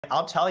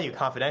I'll tell you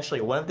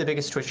confidentially, one of the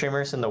biggest Twitch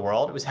streamers in the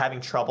world was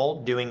having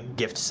trouble doing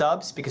gift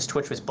subs because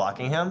Twitch was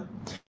blocking him.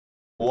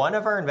 One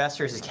of our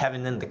investors is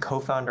Kevin Lin, the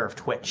co-founder of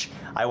Twitch.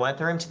 I went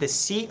through him to the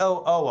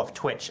COO of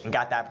Twitch and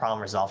got that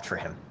problem resolved for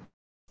him.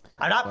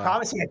 I'm not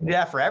promising I can do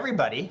that for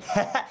everybody.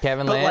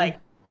 Kevin but Lin? Like,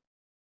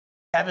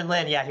 Kevin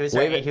Lin, yeah, he was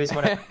one of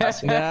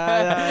the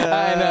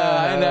I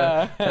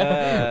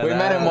know. We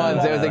met him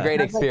once. It was a great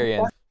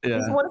experience.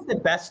 He's one of the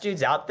best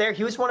dudes out there.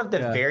 He was one of the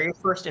very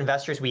first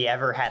investors we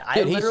ever had.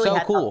 Dude, he's so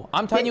cool.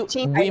 I'm telling you,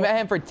 we met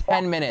him for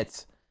 10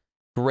 minutes.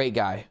 Great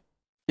guy.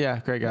 Yeah,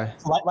 great guy.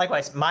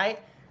 Likewise, I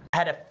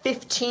had a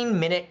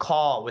 15-minute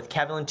call with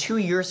Kevin Lin 2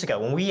 years ago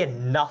when we had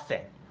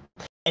nothing.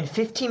 And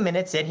 15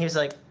 minutes in, he was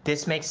like,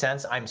 this makes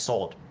sense, I'm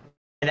sold.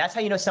 And that's how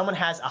you know someone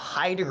has a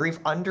high degree of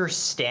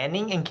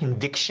understanding and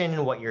conviction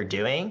in what you're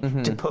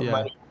doing to put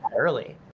money in early.